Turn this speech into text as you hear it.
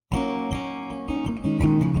Hey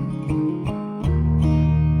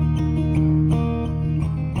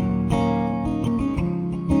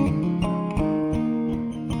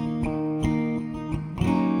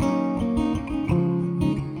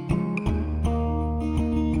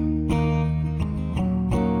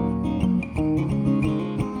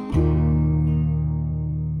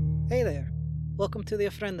there. Welcome to the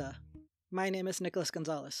Ofrenda. My name is Nicholas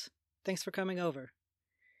Gonzalez. Thanks for coming over.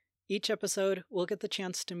 Each episode, we'll get the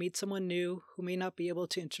chance to meet someone new who may not be able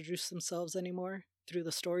to introduce themselves anymore through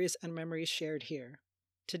the stories and memories shared here.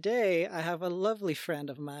 Today, I have a lovely friend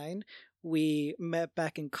of mine. We met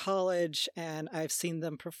back in college, and I've seen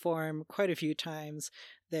them perform quite a few times.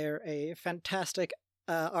 They're a fantastic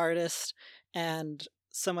artist and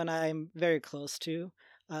someone I'm very close to.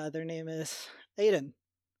 Their name is Aiden.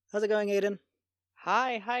 How's it going, Aiden?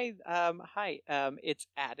 Hi. It's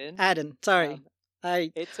Aden. Aden, sorry. Um,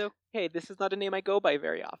 I it's okay. This is not a name I go by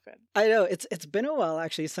very often. I know it's been a while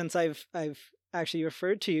actually since I've actually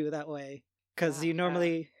referred to you that way because Yeah, you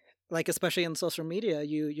normally like especially in social media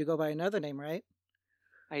you go by another name, right?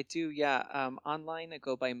 I do. Yeah. Online I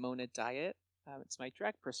go by Mona Diet. It's my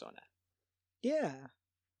drag persona. Yeah,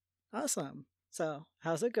 awesome. So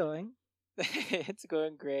how's it going? It's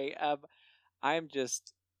going great. I'm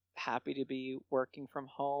just happy to be working from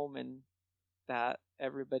home and that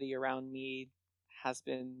everybody around me has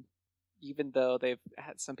been, even though they've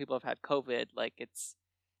had some people have had COVID, like it's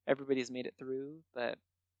everybody's made it through. But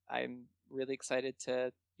I'm really excited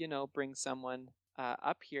to bring someone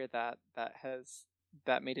up here that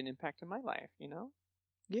made an impact in my life.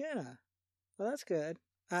 Yeah, well that's good.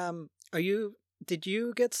 Are you did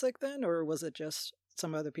you get sick then, or was it just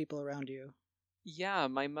some other people around you? Yeah,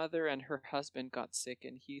 my mother and her husband got sick,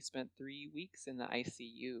 and he spent 3 weeks in the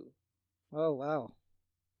ICU. Oh wow!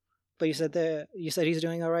 But you said he's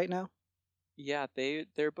doing all right now. Yeah,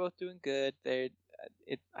 they're both doing good.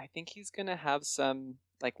 I think he's gonna have some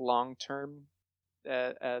like long term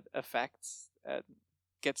effects.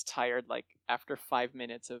 Gets tired like after 5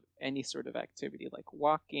 minutes of any sort of activity, like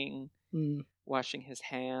walking, Mm, washing his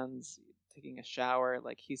hands, taking a shower.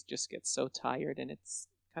 Like he's just gets so tired, and it's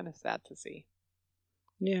kind of sad to see.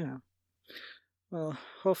 yeah. Well,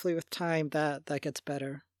 hopefully with time that gets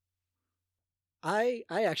better. I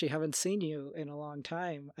actually haven't seen you in a long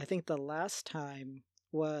time. I think the last time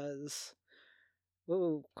was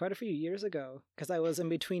quite a few years ago because I was in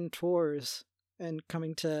between tours and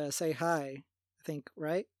coming to say hi. I think,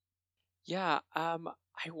 right? Yeah, I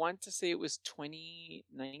want to say it was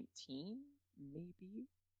 2019, maybe.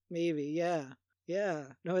 Maybe, yeah. Yeah.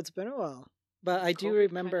 No, it's been a while. But I do COVID kind of like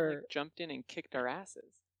remember, jumped in and kicked our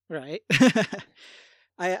asses. right?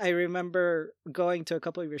 I remember going to a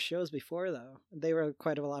couple of your shows before though. They were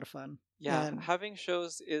quite a lot of fun. Yeah, And having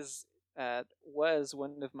shows is was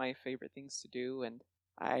one of my favorite things to do, and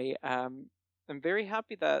I am very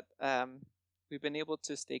happy that we've been able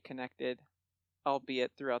to stay connected,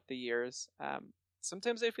 albeit throughout the years.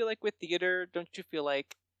 Sometimes I feel like with theater, don't you feel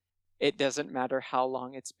like it doesn't matter how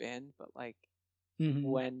long it's been, but like Mhm.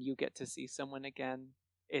 when you get to see someone again,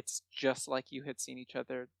 it's just like you had seen each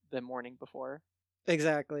other the morning before.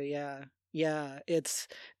 Exactly, yeah. Yeah, it's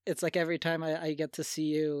like every time I get to see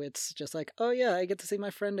you, it's just like, oh yeah, I get to see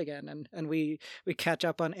my friend again, and we catch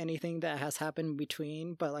up on anything that has happened in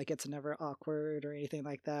between, but like it's never awkward or anything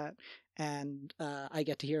like that. And I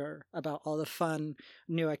get to hear about all the fun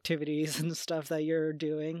new activities and stuff that you're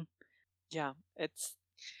doing. Yeah, it's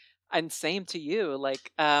and same to you.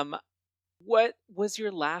 Like, what was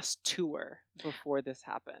your last tour before this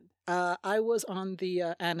happened? I was on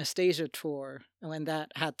the Anastasia tour when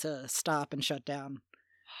that had to stop and shut down.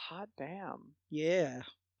 Hot damn. Yeah, Hot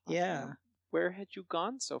yeah. damn. Where had you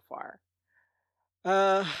gone so far?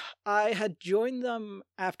 Uh, I had joined them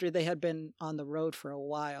after they had been on the road for a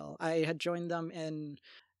while. I had joined them in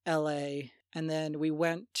LA, and then we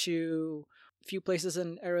went to a few places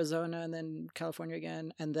in Arizona and then California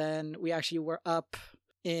again, and then we actually were up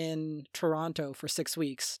in Toronto for 6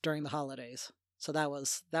 weeks during the holidays. So that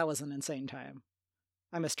was an insane time.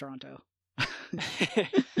 I miss Toronto.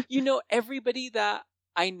 Everybody that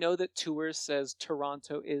I know that tours says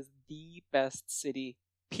Toronto is the best city,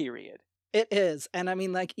 period. It is. And I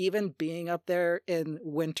mean, like, even being up there in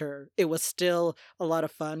winter, it was still a lot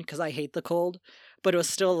of fun because I hate the cold, but it was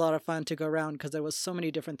still a lot of fun to go around because there was so many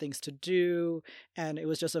different things to do. And it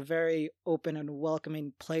was just a very open and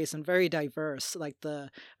welcoming place and very diverse. I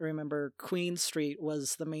remember Queen Street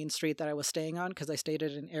was the main street that I was staying on because I stayed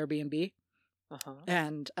at an Airbnb. Uh huh.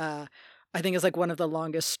 And I think it's like one of the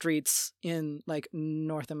longest streets in like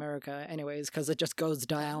North America, anyways, because it just goes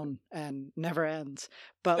down and never ends.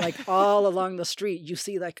 But like all along the street, you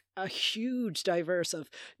see like a huge diverse of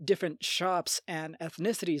different shops and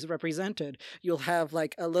ethnicities represented. You'll have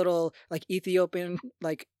like a little like Ethiopian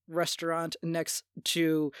like restaurant next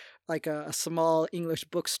to like a small English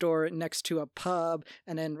bookstore next to a pub,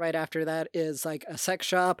 and then right after that is like a sex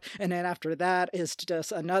shop, and then after that is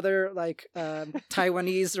just another like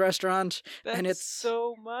Taiwanese restaurant. And That's it's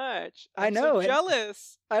so much. I I'm so know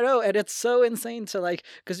jealous. I know, and it's so insane to like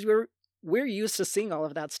because we're used to seeing all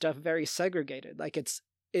of that stuff very segregated, like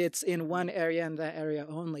it's in one area and that area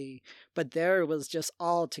only, but there it was just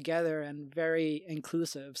all together and very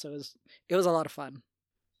inclusive, so it was a lot of fun.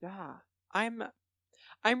 Yeah. I'm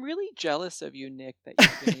I'm really jealous of you, Nick, that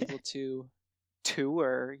you've been able to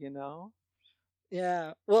tour, you know?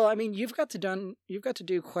 Yeah. Well, I mean, you've got to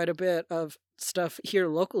do quite a bit of stuff here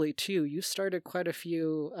locally too. You started quite a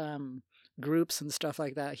few groups and stuff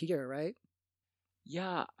like that here, right?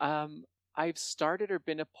 Yeah, I've started or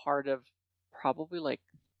been a part of probably like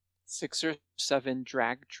 6 or 7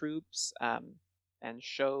 drag troops, and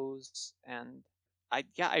shows, and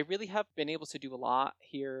I really have been able to do a lot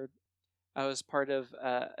here. I was part of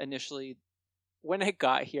initially when I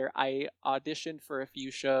got here, I auditioned for a few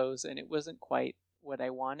shows and it wasn't quite what I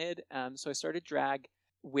wanted. So I started drag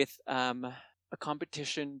with a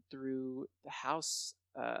competition through the house.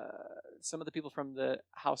 Some of the people from the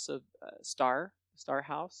House of Star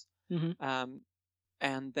House, Mm-hmm. um,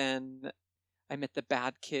 and then I met the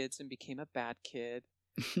bad kids and became a bad kid.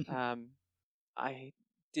 Um, I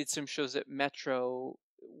did some shows at Metro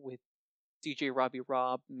with DJ Robbie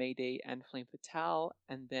Rob, Mayday, and Flame Fatale,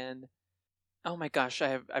 and then oh my gosh,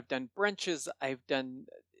 I've done brunches. I've done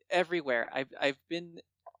everywhere. I've been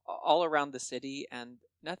all around the city, and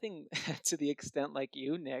nothing to the extent like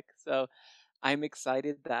you, Nick. So I'm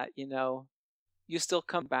excited that you still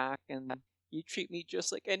come back and you treat me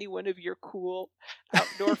just like any one of your cool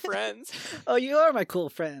outdoor friends. Oh, you are my cool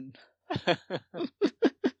friend.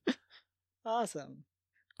 Awesome.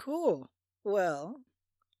 Cool. Well,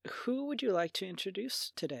 who would you like to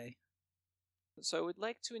introduce today? So I would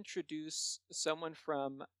like to introduce someone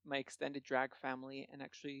from my extended drag family, and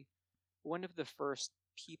actually one of the first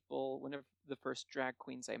drag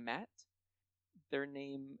queens I met. Their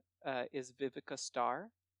name is Vivica Starr.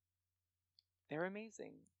 They're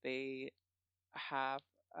amazing. They have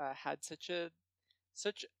had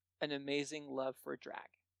such an amazing love for drag,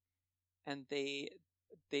 and they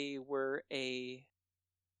were a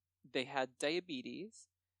they had diabetes,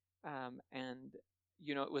 and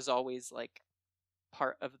it was always like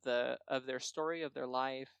part of their story of their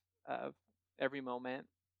life of every moment.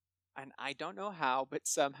 And I don't know how, but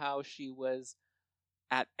somehow she was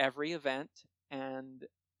at every event and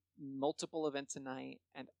multiple events a night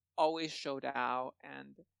and always showed out,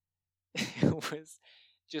 and it was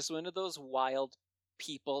just one of those wild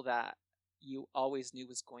people that you always knew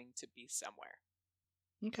was going to be somewhere.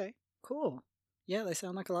 Okay, cool. Yeah, they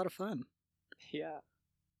sound like a lot of fun. Yeah.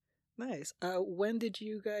 Nice. When did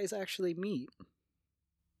you guys actually meet?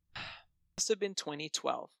 Must have been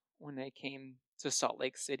 2012 when I came to Salt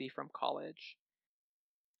Lake City from college.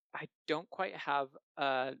 I don't quite have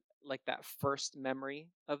like that first memory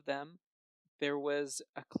of them. There was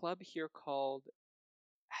a club here called,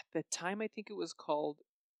 at the time I think it was called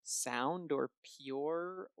Sound or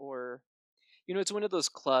Pure, or it's one of those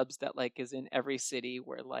clubs that like is in every city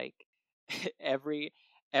where like every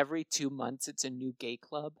every 2 months it's a new gay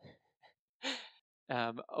club,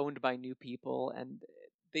 owned by new people, and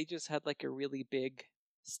they just had like a really big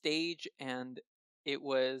stage, and it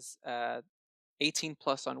was 18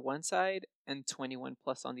 plus on one side and 21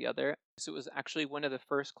 plus on the other. So it was actually one of the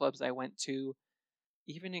first clubs I went to,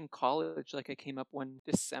 even in college. Like I came up one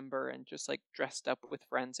December and just like dressed up with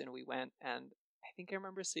friends and we went, and I think I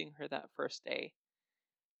remember seeing her that first day.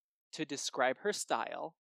 To describe her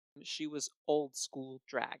style, she was old school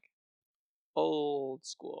drag. Old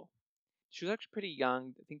school. She was actually pretty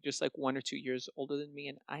young, I think just like 1 or 2 years older than me,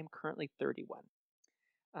 and I'm currently 31.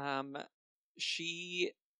 Um,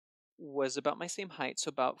 she was about my same height, so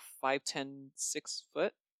about 5'10", 6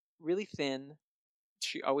 foot, really thin.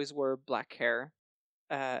 She always wore black hair,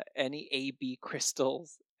 any AB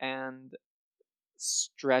crystals, and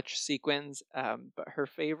stretch sequins. But her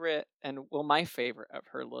favorite, and well, my favorite of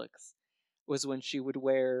her looks was when she would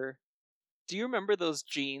wear. Do you remember those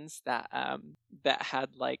jeans that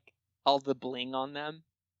had like all the bling on them?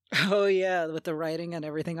 Oh yeah, with the writing and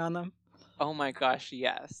everything on them. Oh my gosh,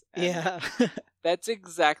 yes. And Yeah. that's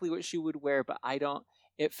exactly what she would wear, but I don't.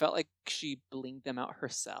 It felt like she blinged them out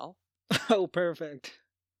herself. Oh, perfect.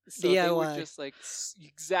 So they were DIY. just like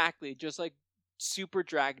exactly just like super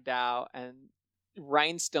dragged out and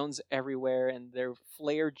rhinestones everywhere and their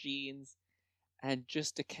flare jeans and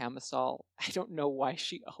just a camisole. I don't know why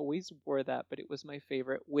she always wore that, but it was my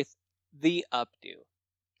favorite with the updo.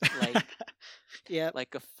 Like Yep.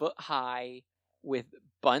 like a foot high with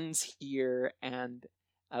buns here and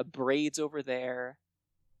braids over there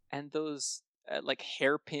and those like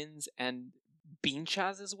hairpins and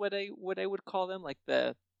beanchas is what I would call them, like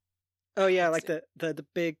the Oh yeah, it's like the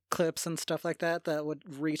big clips and stuff like that that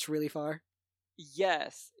would reach really far.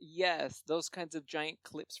 yes, those kinds of giant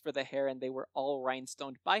clips for the hair, and they were all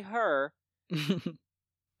rhinestoned by her.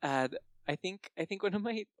 And I think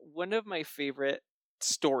one of my favorite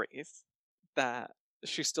stories that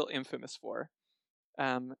she's still infamous for,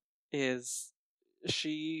 is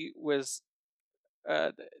she was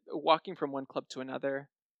uh, walking from one club to another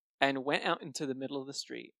and went out into the middle of the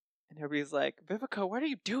street, and everybody's like, "Vivica, what are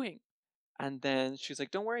you doing?" And then she's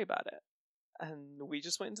like, "Don't worry about it." And we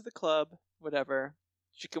just went into the club, whatever.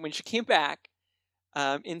 When she came back,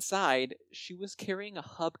 inside, she was carrying a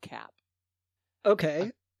hubcap, a,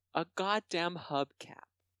 Okay. a goddamn hubcap.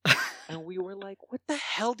 And we were like, "What the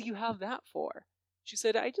hell do you have that for?" She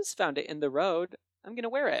said, "I just found it in the road. I'm going to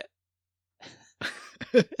wear it."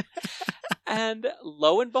 And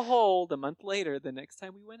lo and behold, a month later, the next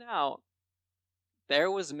time we went out,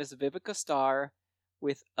 there was Miss Vivica Starr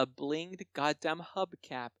with a blinged goddamn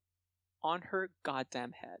hubcap on her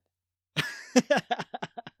goddamn head.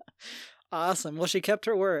 Awesome. Well, she kept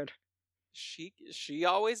her word. She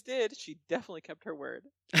always did. She definitely kept her word.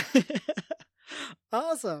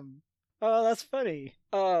 Awesome. Oh, that's funny.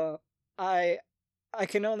 I I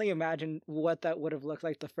can only imagine what that would have looked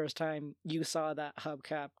like the first time you saw that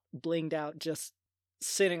hubcap blinged out just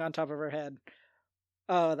sitting on top of her head.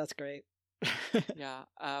 Oh, that's great. Yeah.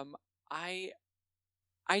 I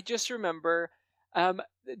I just remember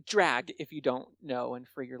drag, if you don't know, and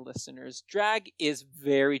for your listeners, drag is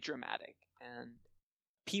very dramatic and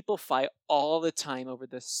people fight all the time over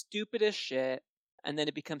the stupidest shit, and then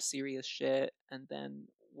it becomes serious shit, and then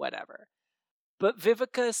whatever. But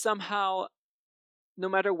Vivica somehow, no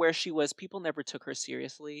matter where she was, people never took her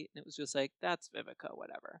seriously. And it was just like, that's Vivica,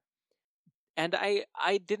 whatever. And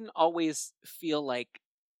I didn't always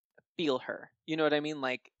feel her. You know what I mean?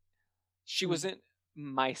 Like she Mm, wasn't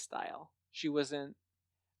my style. She wasn't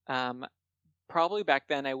um probably back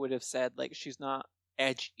then I would have said like she's not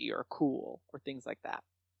edgy or cool or things like that.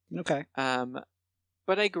 okay. Um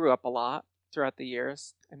but I grew up a lot throughout the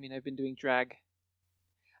years. I mean, I've been doing drag.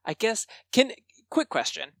 I guess can quick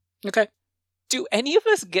question. Okay. Do any of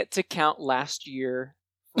us get to count last year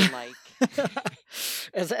for like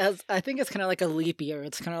as I think it's kind of like a leap year.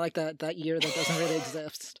 It's kind of like that year that doesn't really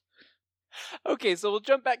exist. Okay, so we'll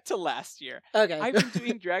jump back to last year. Okay. I've been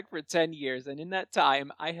doing drag for 10 years, and in that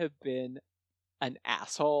time, I have been an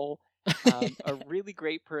asshole, a really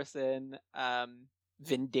great person,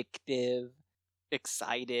 vindictive,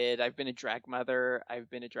 excited. I've been a drag mother, I've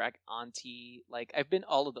been a drag auntie, like, I've been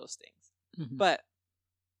all of those things. Mhm. But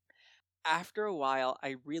after a while,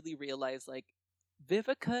 I really realized, like,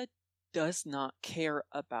 Vivica does not care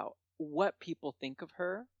about what people think of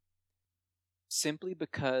her simply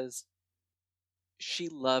because she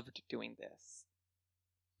loved doing this.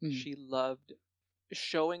 Mm. She loved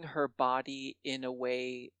showing her body in a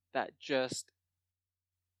way that just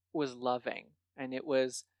was loving, and it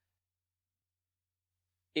was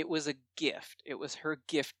a gift. It was her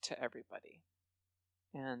gift to everybody.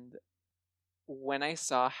 And when I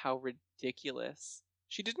saw how ridiculous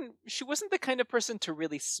she wasn't the kind of person to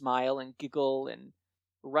really smile and giggle and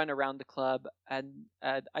run around the club, and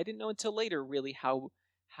I didn't know until later really how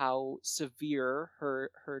severe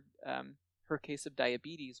her case of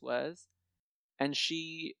diabetes was. And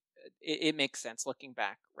it makes sense looking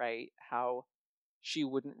back, right? How she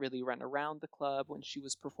wouldn't really run around the club when she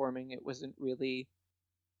was performing. It wasn't really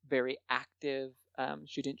very active.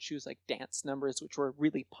 She didn't choose like dance numbers, which were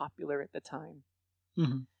really popular at the time.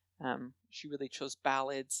 Mhm. She really chose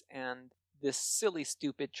ballads and this silly,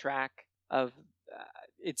 stupid track of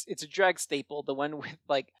it's a drag staple, the one with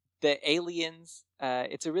like the aliens.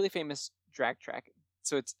 It's a really famous drag track.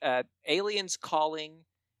 So it's aliens calling,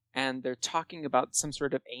 and they're talking about some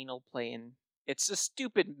sort of anal play, and it's a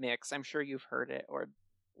stupid mix. I'm sure you've heard it or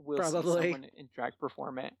will see Probably. someone in drag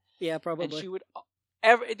perform it. Yeah, And probably. she would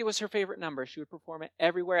it was her favorite number. She would perform it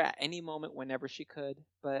everywhere at any moment whenever she could.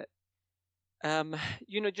 But um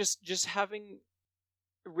just having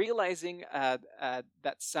realizing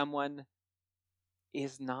that someone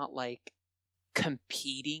is not like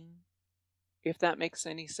competing, if that makes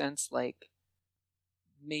any sense. Like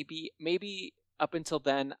maybe up until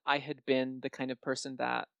then, I had been the kind of person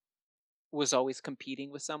that was always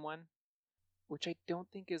competing with someone, which I don't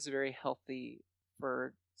think is very healthy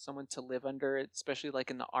for someone to live under, especially like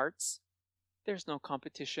in the arts. There's no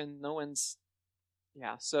competition. No one's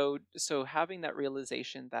yeah. So having that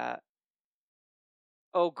realization that,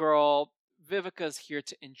 oh girl, Vivica's here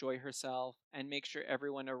to enjoy herself and make sure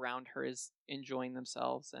everyone around her is enjoying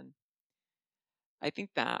themselves, and I think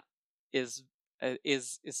that is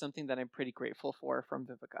is something that I'm pretty grateful for from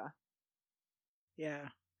Vivica. Yeah.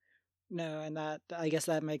 No, and that I guess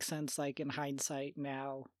that makes sense like in hindsight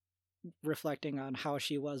now, reflecting on how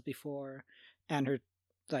she was before and her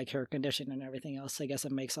like her condition and everything else. I guess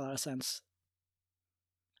it makes a lot of sense.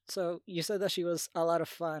 So you said that she was a lot of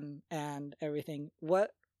fun and everything.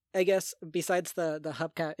 What I guess besides the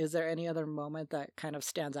hubcap, is there any other moment that kind of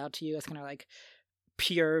stands out to you as kind of like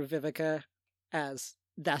pure Vivica, as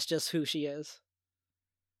that's just who she is?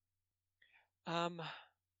 Um,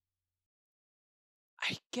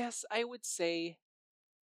 I guess I would say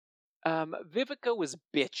Vivica was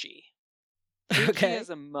bitchy. Bitchy Okay. as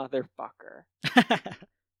a motherfucker.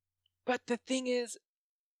 But the thing is,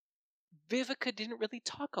 Vivica didn't really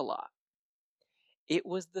talk a lot. It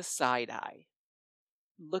was the side eye,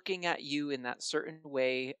 looking at you in that certain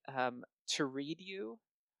way to read you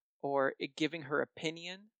or giving her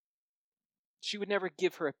opinion. She would never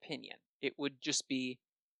give her opinion. It would just be,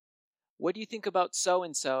 what do you think about so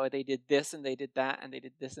and so? They did this and they did that and they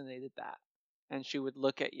did this and they did that. And she would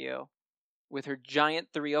look at you with her giant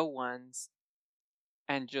 301s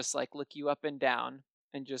and just like look you up and down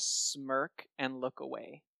and just smirk and look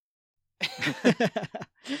away.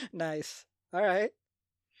 Nice. All right.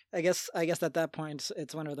 I guess at that point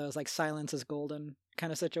it's one of those like silence is golden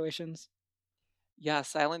kind of situations. Yeah,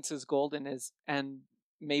 silence is golden is and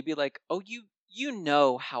maybe like, oh, you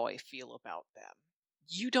know how I feel about them.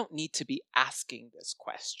 You don't need to be asking this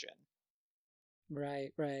question.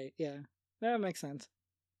 Right, right. Yeah. That makes sense.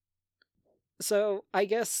 So, I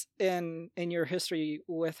guess in your history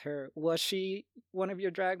with her, was she one of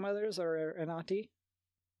your drag mothers or an auntie?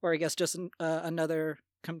 Or I guess just another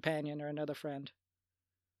companion or another friend?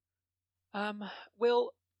 Um,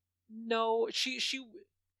 well, no, she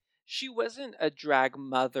wasn't a drag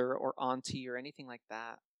mother or auntie or anything like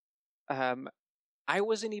that. Um, I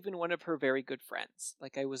wasn't even one of her very good friends.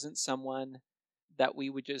 Like I wasn't someone that we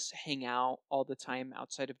would just hang out all the time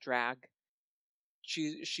outside of drag.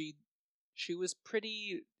 She she she was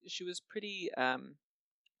pretty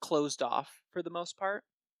closed off for the most part.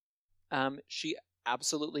 She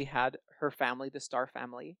absolutely had her family, the Star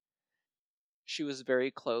family. She was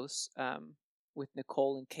very close with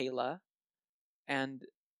Nicole and Kayla, and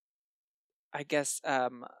I guess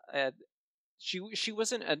she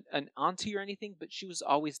wasn't an auntie or anything, but she was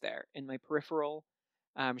always there in my peripheral.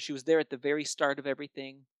 She was there at the very start of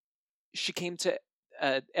everything. She came to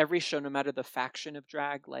every show, no matter the faction of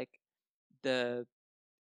drag, like the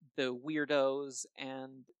the weirdos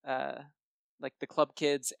and like the club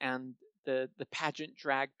kids and the pageant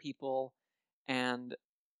drag people and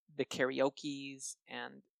the karaoke's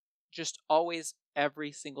and just always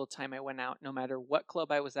every single time I went out, no matter what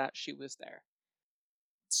club I was at, she was there.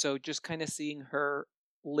 So just kind of seeing her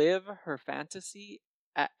live her fantasy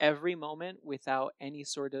at every moment without any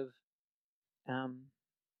sort of um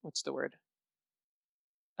what's the word?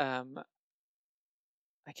 Um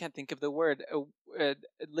I can't think of the word.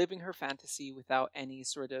 Living her fantasy without any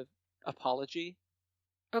sort of apology.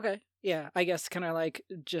 Okay. Yeah, I guess kind of like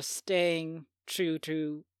just staying true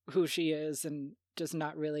to who she is and just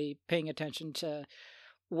not really paying attention to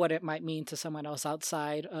what it might mean to someone else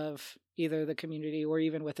outside of either the community or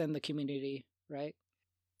even within the community, right?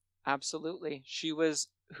 Absolutely. She was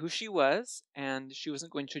who she was, and she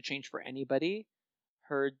wasn't going to change for anybody.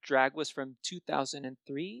 Her drag was from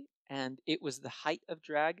 2003, and it was the height of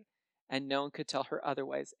drag, and no one could tell her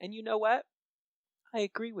otherwise. And you know what? I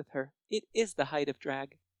agree with her. It is the height of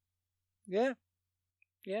drag. Yeah.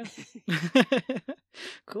 Yeah.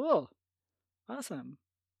 Cool. Awesome.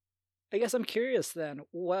 I guess I'm curious then,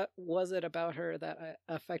 what was it about her that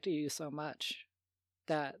affected you so much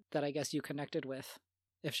that I guess you connected with,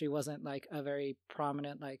 if she wasn't like a very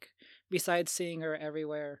prominent, like besides seeing her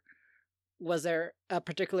everywhere, was there a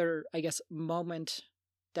particular, I guess, moment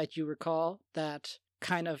that you recall that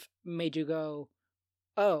kind of made you go,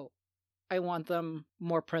 "Oh, I want them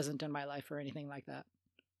more present in my life," or anything like that?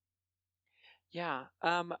 Yeah.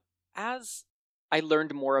 As I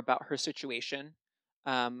learned more about her situation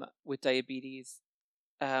with diabetes,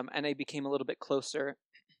 and I became a little bit closer,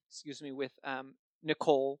 excuse me, with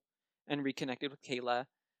Nicole and reconnected with Kayla,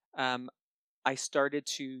 um, I started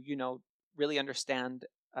to, really understand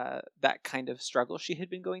that kind of struggle she had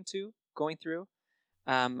been going through.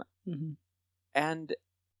 Um, Mm-hmm. and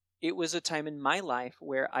it was a time in my life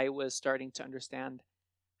where I was starting to understand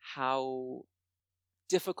how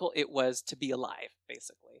difficult it was to be alive,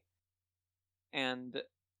 basically. And,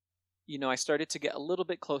 I started to get a little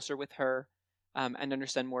bit closer with her, and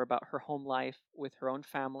understand more about her home life with her own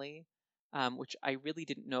family, which I really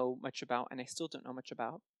didn't know much about, and I still don't know much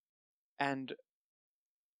about. And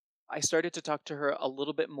I started to talk to her a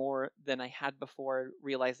little bit more than I had before,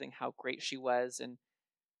 realizing how great she was and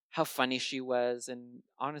how funny she was, and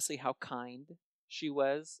honestly, how kind she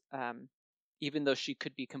was. Even though she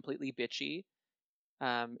could be completely bitchy,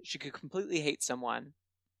 she could completely hate someone,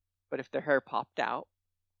 but if their hair popped out,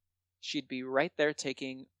 she'd be right there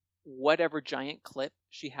taking whatever giant clip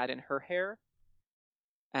she had in her hair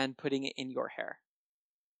and putting it in your hair.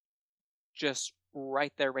 Just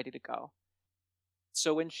right there, ready to go.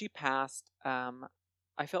 So when she passed,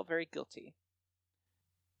 I felt very guilty.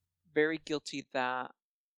 Very guilty that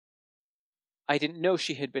I didn't know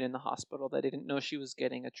she had been in the hospital, that I didn't know she was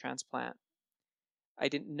getting a transplant. I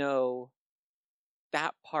didn't know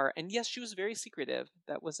that part. And yes, she was very secretive.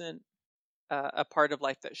 That wasn't a part of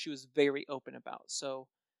life that she was very open about. So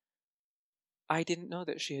I didn't know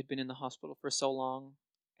that she had been in the hospital for so long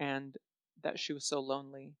and that she was so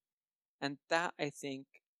lonely. And that, I think,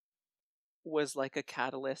 was like a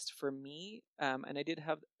catalyst for me. And I did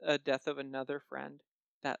have a death of another friend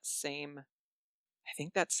I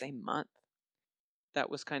think that same month, that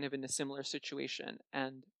was kind of in a similar situation.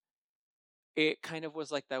 And it kind of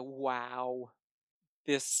was like the wow,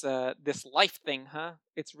 this life thing, huh?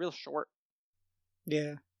 It's real short.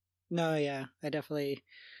 Yeah. No, yeah. I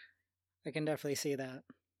can definitely see that.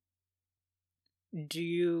 Do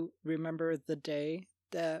you remember the day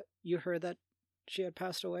that you heard that she had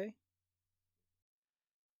passed away?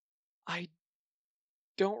 I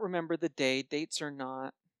don't remember the day. Dates or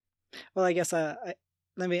not. Well, I guess let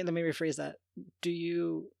me rephrase that. Do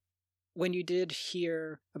you, when you did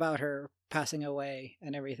hear about her passing away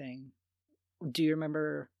and everything, do you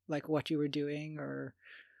remember like what you were doing or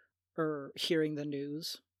hearing the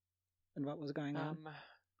news and what was going on? Um,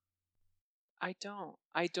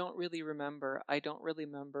 I don't really remember. I don't really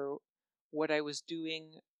remember what I was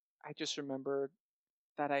doing. I just remember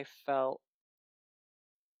that I felt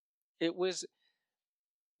it was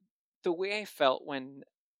the way I felt when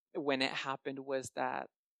it happened was that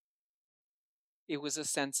it was a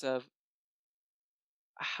sense of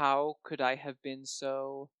how could I have been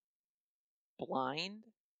so blind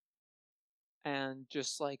and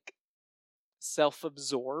just like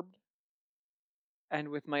self-absorbed. And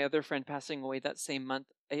with my other friend passing away that same month,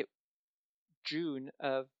 June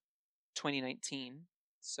of 2019,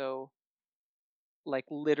 so like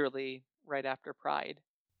literally right after Pride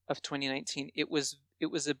of 2019, it was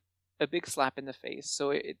a big slap in the face.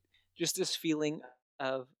 So it just this feeling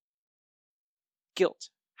of guilt.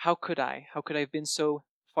 How could I have been so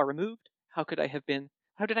far removed? How did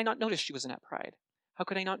I not notice she wasn't at Pride? How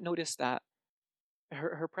could I not notice that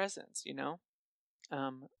her presence,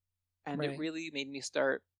 um and it Right. really made me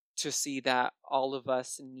start to see that all of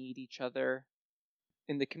us need each other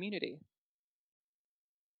in the community.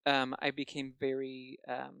 I became very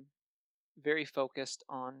focused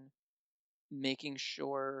on making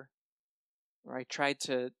sure, or I tried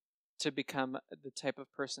to become the type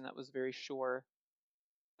of person that was very sure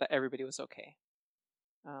that everybody was okay.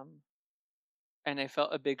 Um, and I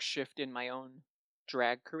felt a big shift in my own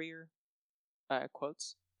drag career,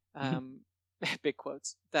 quotes, um, big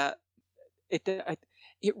quotes, that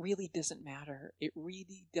it really doesn't matter. It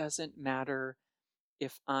really doesn't matter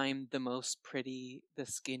if I'm the most pretty, the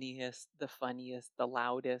skinniest, the funniest, the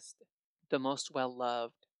loudest, the most well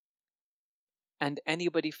loved, and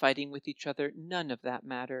anybody fighting with each other, none of that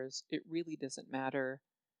matters. It really doesn't matter.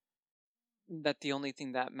 That the only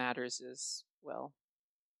thing that matters is, well,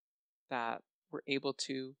 that we're able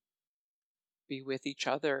to be with each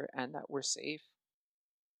other and that we're safe.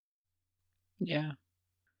 Yeah.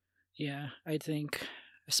 Yeah. I think,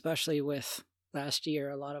 especially with last year,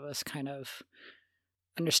 a lot of us kind of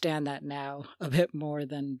understand that now a bit more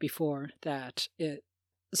than before, that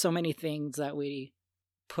so many things that we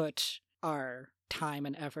put our time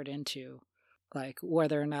and effort into, like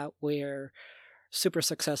whether or not we're super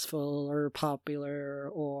successful or popular,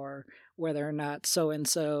 or whether or not so and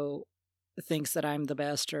so thinks that I'm the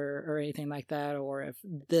best, or anything like that, or if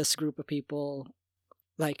this group of people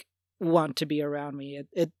like want to be around me.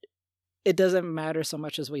 It doesn't matter so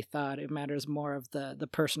much as we thought. It matters more of the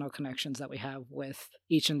personal connections that we have with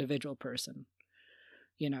each individual person.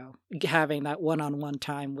 Having that one-on-one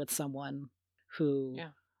time with someone who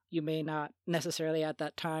Yeah. you may not necessarily at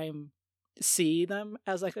that time see them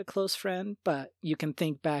as like a close friend, but you can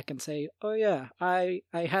think back and say, "Oh yeah, I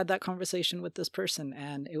had that conversation with this person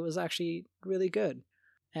and it was actually really good."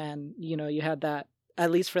 And you had that,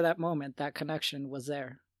 at least for that moment, that connection was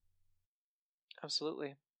there.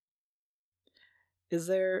 Absolutely. Is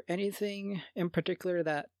there anything in particular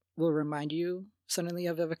that will remind you suddenly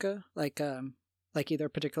of Ivica? Like either a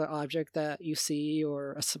particular object that you see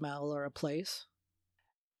or a smell or a place?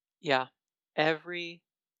 Yeah. Every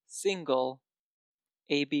single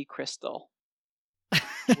AB crystal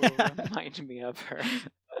will remind me of her.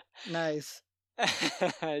 Nice.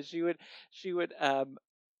 she would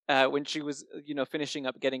when she was finishing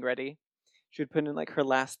up getting ready, she would put in like her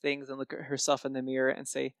last things and look at herself in the mirror and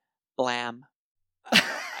say blam. I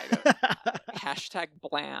don't hashtag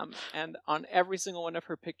blam. And on every single one of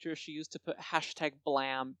her pictures she used to put hashtag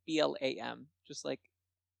blam, BLAM, just like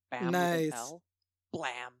bam with an Nice. L.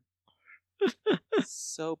 Blam.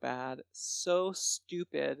 So bad, so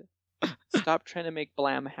stupid. Stop trying to make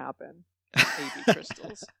blam happen. AB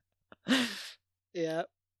crystals. Yeah.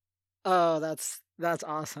 Oh, that's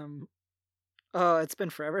awesome. Oh, it's been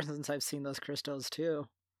forever since I've seen those crystals too.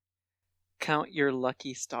 Count your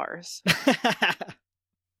lucky stars.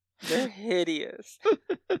 They're hideous.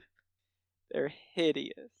 They're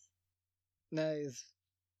hideous. Nice.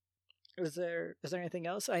 Is there anything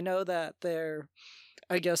else? I know that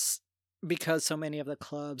I guess because so many of the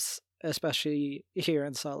clubs, especially here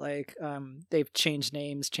in Salt Lake, they've changed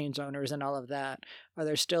names, changed owners, and all of that. Are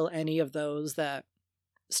there still any of those that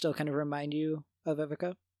still kind of remind you of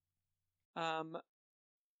Ivica?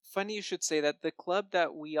 Funny you should say that. The club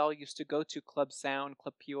that we all used to go to, Club Sound,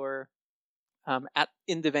 Club Pure, at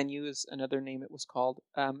in the venue is another name it was called.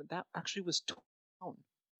 That actually was torn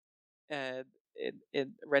down,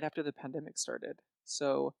 right after the pandemic started.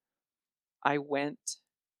 So I went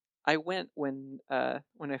when I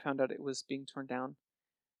found out it was being torn down,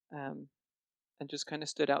 and just kind of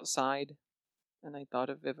stood outside, and I thought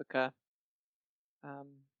of Vivica, um,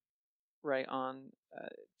 right on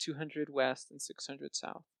 200 West and 600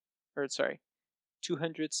 South, or sorry,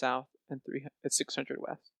 200 South and 600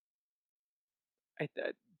 West.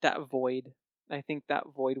 That void. I think that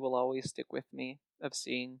void will always stick with me, of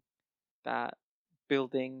seeing that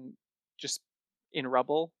building just in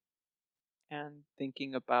rubble, and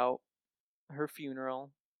thinking about her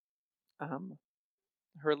funeral,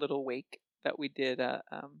 her little wake that we did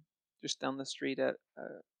just down the street at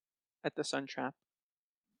the Sun Trap,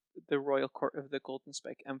 the Royal Court of the Golden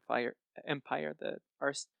Spike Empire. The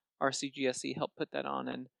RCGSE helped put that on,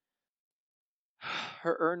 and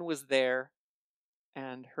her urn was there,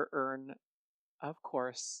 and her urn, of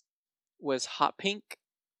course, was hot pink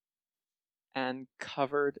and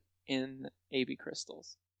covered in AB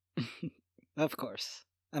crystals. Of course.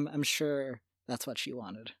 I'm sure that's what she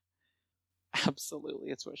wanted.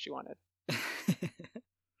 Absolutely, it's what she wanted.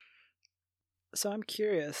 So I'm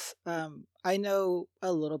curious. I know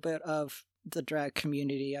a little bit of the drag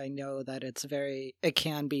community. I know that it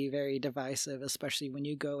can be very divisive, especially when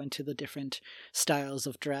you go into the different styles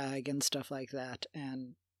of drag and stuff like that.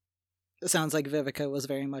 And it sounds like Vivica was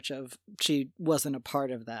very much she wasn't a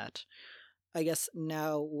part of that. I guess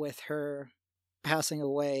now with her passing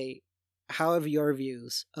away, how have your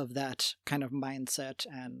views of that kind of mindset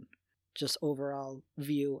and just overall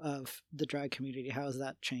view of the drag community, how has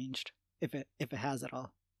that changed, if it has at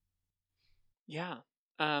all? Yeah.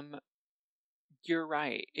 You're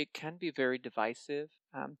right. It can be very divisive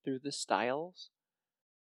through the styles.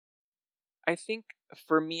 I think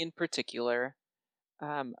for me in particular,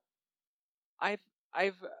 um, I've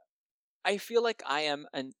I've I feel like I am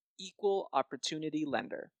an equal opportunity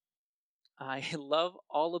lender. I love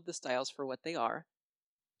all of the styles for what they are.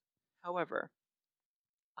 However,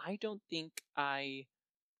 I don't think I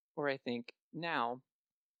think now,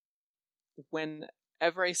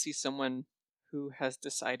 whenever I see someone who has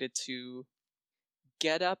decided to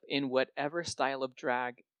get up in whatever style of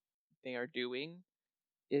drag they are doing,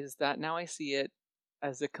 is that now I see it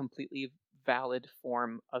as a completely valid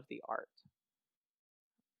form of the art.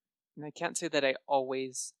 And I can't say that I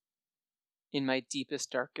always, in my deepest,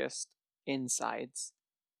 darkest insides,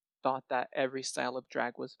 thought that every style of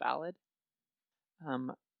drag was valid.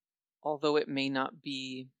 Um, Although it may not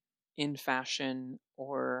be in fashion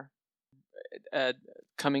or uh,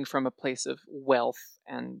 coming from a place of wealth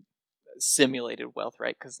and simulated wealth,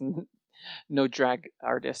 right? Because no drag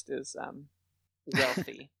artist is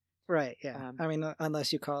wealthy. Right, yeah. I mean,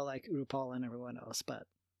 unless you call like RuPaul and everyone else, but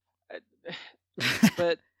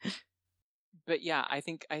but yeah, I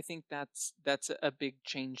think that's a big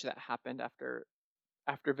change that happened after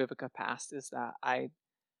Vivica passed. Is that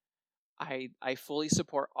I fully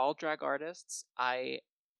support all drag artists. I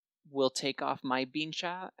will take off my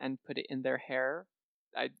beansha and put it in their hair.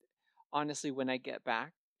 I honestly, when I get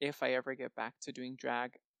back, if I ever get back to doing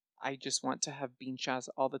drag, I just want to have beanshas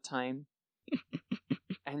all the time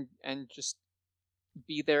and just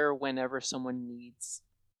be there whenever someone needs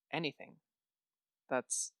anything.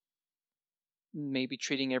 That's maybe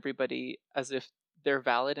treating everybody as if they're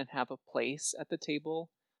valid and have a place at the table,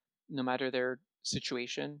 no matter their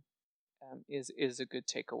situation, is a good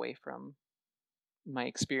takeaway from my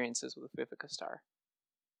experiences with Vivica Star.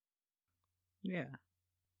 Yeah.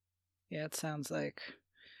 Yeah, it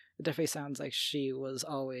definitely sounds like she was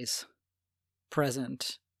always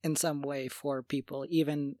present in some way for people,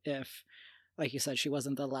 even if, like you said, she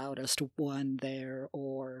wasn't the loudest one there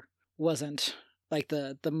or wasn't like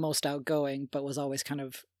the most outgoing, but was always kind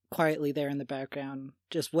of quietly there in the background.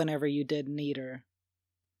 Just whenever you did need her,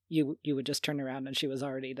 you would just turn around and she was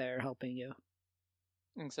already there helping you.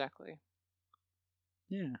 Exactly.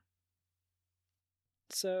 Yeah.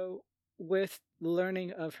 So with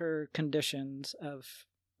learning of her conditions of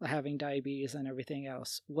having diabetes and everything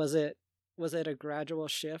else, was it a gradual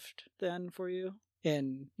shift then for you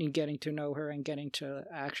in getting to know her and getting to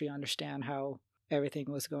actually understand how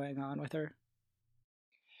everything was going on with her?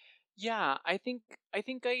 Yeah, I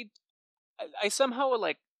somehow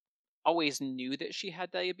like always knew that she had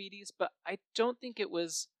diabetes, but I don't think it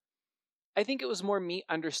was. I think it was more me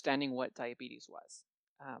understanding what diabetes was.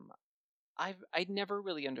 Um, I'd never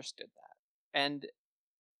really understood that, and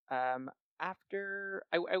um, after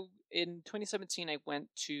I in 2017 I went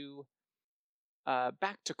to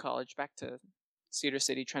back to college, back to Cedar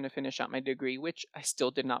City, trying to finish out my degree, which I still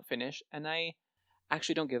did not finish, and I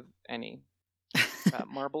actually don't give any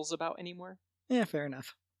marbles about anymore. Yeah, fair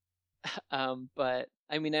enough. But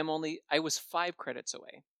I mean, I was 5 credits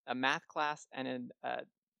away, a math class and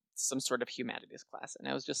some sort of humanities class, and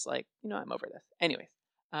I was just like, I'm over this. Anyways,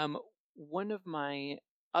 one of my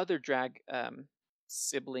other drag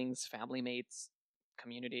siblings, family mates,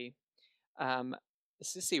 community, um,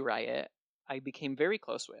 Sissy Riot, I became very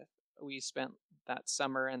close with. We spent that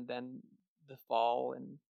summer and then the fall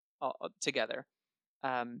and all together.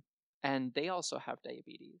 Um, and they also have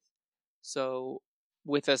diabetes. So,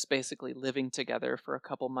 with us basically living together for a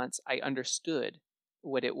couple months, I understood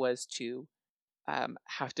what it was to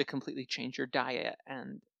have to completely change your diet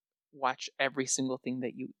and watch every single thing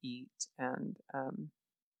that you eat and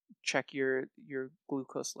check your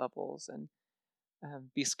glucose levels and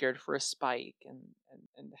be scared for a spike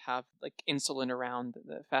and have like insulin around,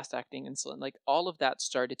 the fast acting insulin. Like all of that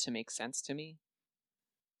started to make sense to me.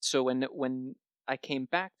 So when I came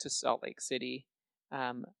back to Salt Lake City,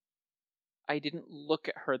 um, I didn't look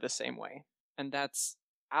at her the same way, and that's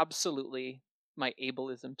absolutely my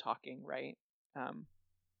ableism talking, right? Um,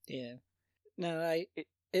 Yeah. No, it,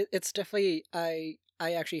 it's definitely I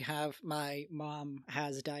actually have my mom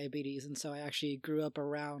has diabetes, and so I actually grew up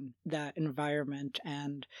around that environment,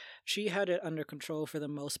 and she had it under control for the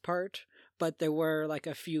most part, but there were like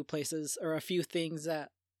a few places or a few things that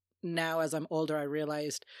now as I'm older I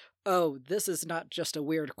realized, oh, this is not just a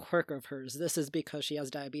weird quirk of hers. This is because she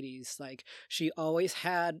has diabetes. Like she always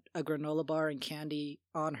had a granola bar and candy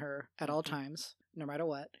on her at all mm-hmm. times, no matter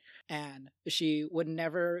what. And she would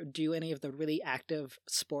never do any of the really active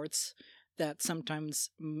sports that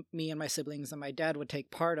sometimes me and my siblings and my dad would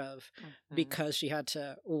take part of Mm-hmm. because she had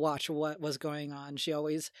to watch what was going on. She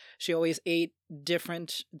always ate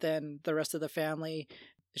different than the rest of the family.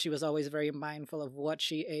 She was always very mindful of what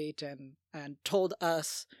she ate and told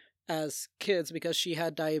us as kids, because she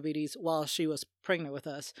had diabetes while she was pregnant with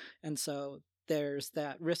us, and so there's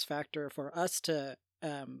that risk factor for us to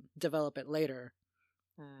develop it later.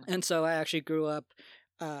 Mm. And so I actually grew up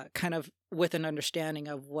kind of with an understanding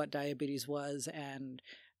of what diabetes was. And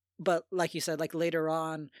but like you said, like later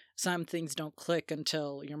on, some things don't click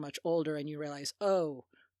until you're much older and you realize, oh,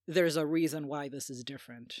 there's a reason why this is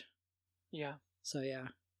different. Yeah. So yeah.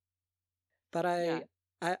 But Yeah.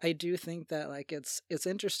 I do think that like it's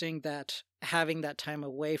interesting that having that time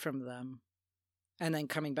away from them and then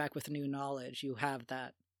coming back with new knowledge, you have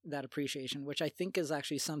that appreciation, which I think is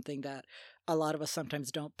actually something that a lot of us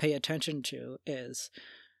sometimes don't pay attention to. Is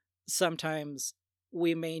sometimes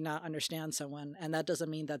we may not understand someone, and that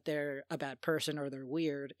doesn't mean that they're a bad person or they're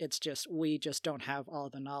weird. It's just we just don't have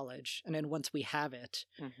all the knowledge, and then once we have it,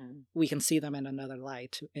 Mm-hmm. we can see them in another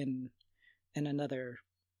light, in another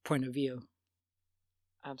point of view.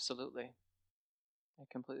 Absolutely. I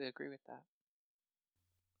completely agree with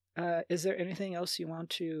that. Is there anything else you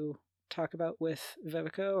want to talk about with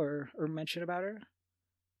Vivica or mention about her?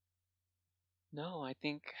 No, I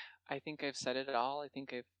think I've said it all. I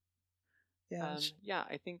think I've Yeah.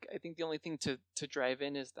 I think the only thing to drive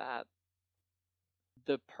in is that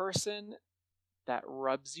the person that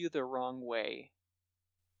rubs you the wrong way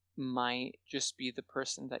might just be the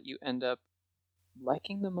person that you end up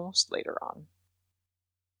liking the most later on.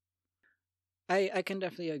 I can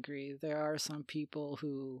definitely agree. There are some people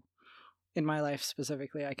who, in my life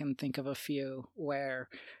specifically, I can think of a few where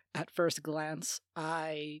at first glance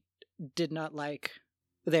I did not like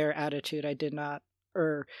their attitude. I did not,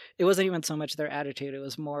 or it wasn't even so much their attitude, it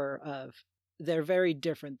was more of they're very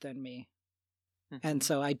different than me. And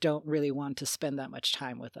so I don't really want to spend that much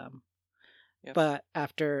time with them. Yep. But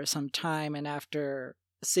after some time and after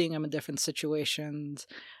seeing them in different situations,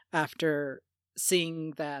 after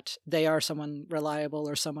seeing that they are someone reliable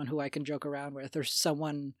or someone who I can joke around with or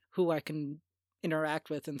someone who I can interact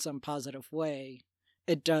with in some positive way,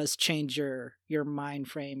 it does change your mind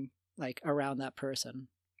frame like around that person.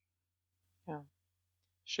 Yeah.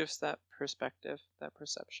 Shifts that perspective, that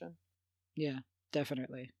perception. Yeah,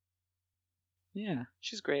 definitely. Yeah.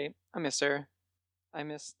 She's great. I miss her. I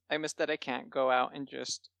miss that I can't go out and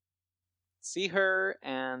just see her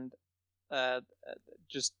and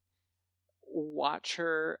just watch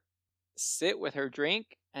her sit with her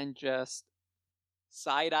drink and just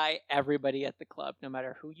side-eye everybody at the club, no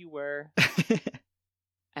matter who you were,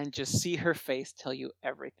 and just see her face tell you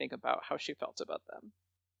everything about how she felt about them.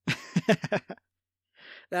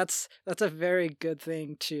 That's a very good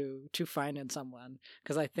thing to find in someone,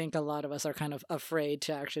 because I think a lot of us are kind of afraid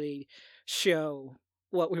to actually show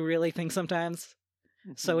what we really think sometimes.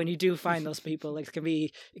 So when you do find those people, like it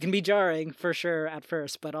can be jarring for sure at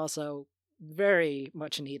first, but also very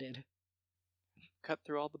much needed. Cut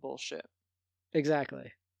through all the bullshit.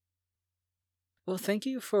 Exactly. Well, thank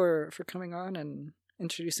you for coming on and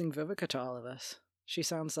introducing Vivica to all of us. She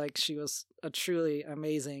sounds like she was a truly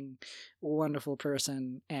amazing, wonderful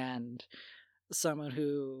person, and someone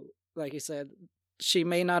who, like you said, she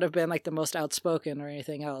may not have been like the most outspoken or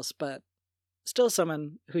anything else, but still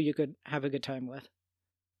someone who you could have a good time with.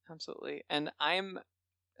 Absolutely. And I'm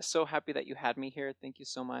so happy that you had me here. Thank you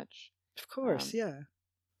so much. Of course, yeah.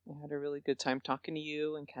 I had a really good time talking to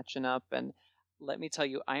you and catching up. And let me tell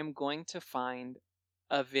you, I am going to find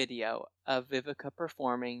a video of Vivica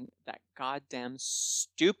performing that goddamn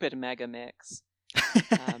stupid mega mix,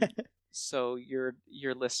 so your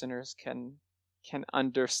listeners can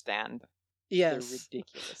understand the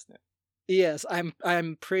ridiculousness. Yes,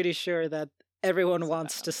 I'm pretty sure that everyone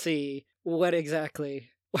wants to see what exactly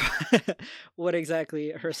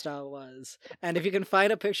her style was. And if you can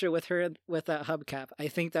find a picture with her with that hubcap, I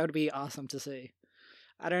think that would be awesome to see.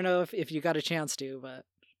 I don't know if you got a chance to, but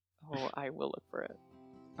I will look for it.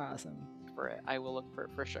 Awesome. I will look for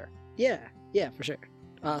it for sure. Yeah, for sure.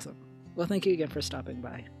 Awesome. Well, thank you again for stopping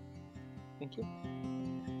by. Thank you.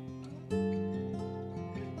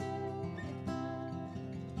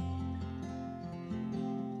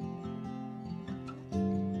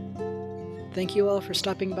 Thank you all for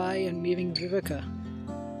stopping by and meeting Vivica.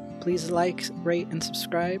 Please like, rate, and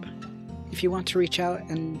subscribe. If you want to reach out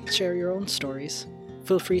and share your own stories,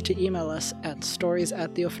 feel free to email us at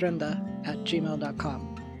storiesattheofrenda@gmail.com.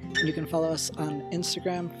 And you can follow us on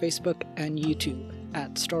Instagram, Facebook, and YouTube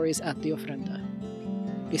at Stories at the Ofrenda.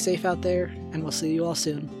 Be safe out there, and we'll see you all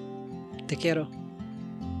soon. Te quiero.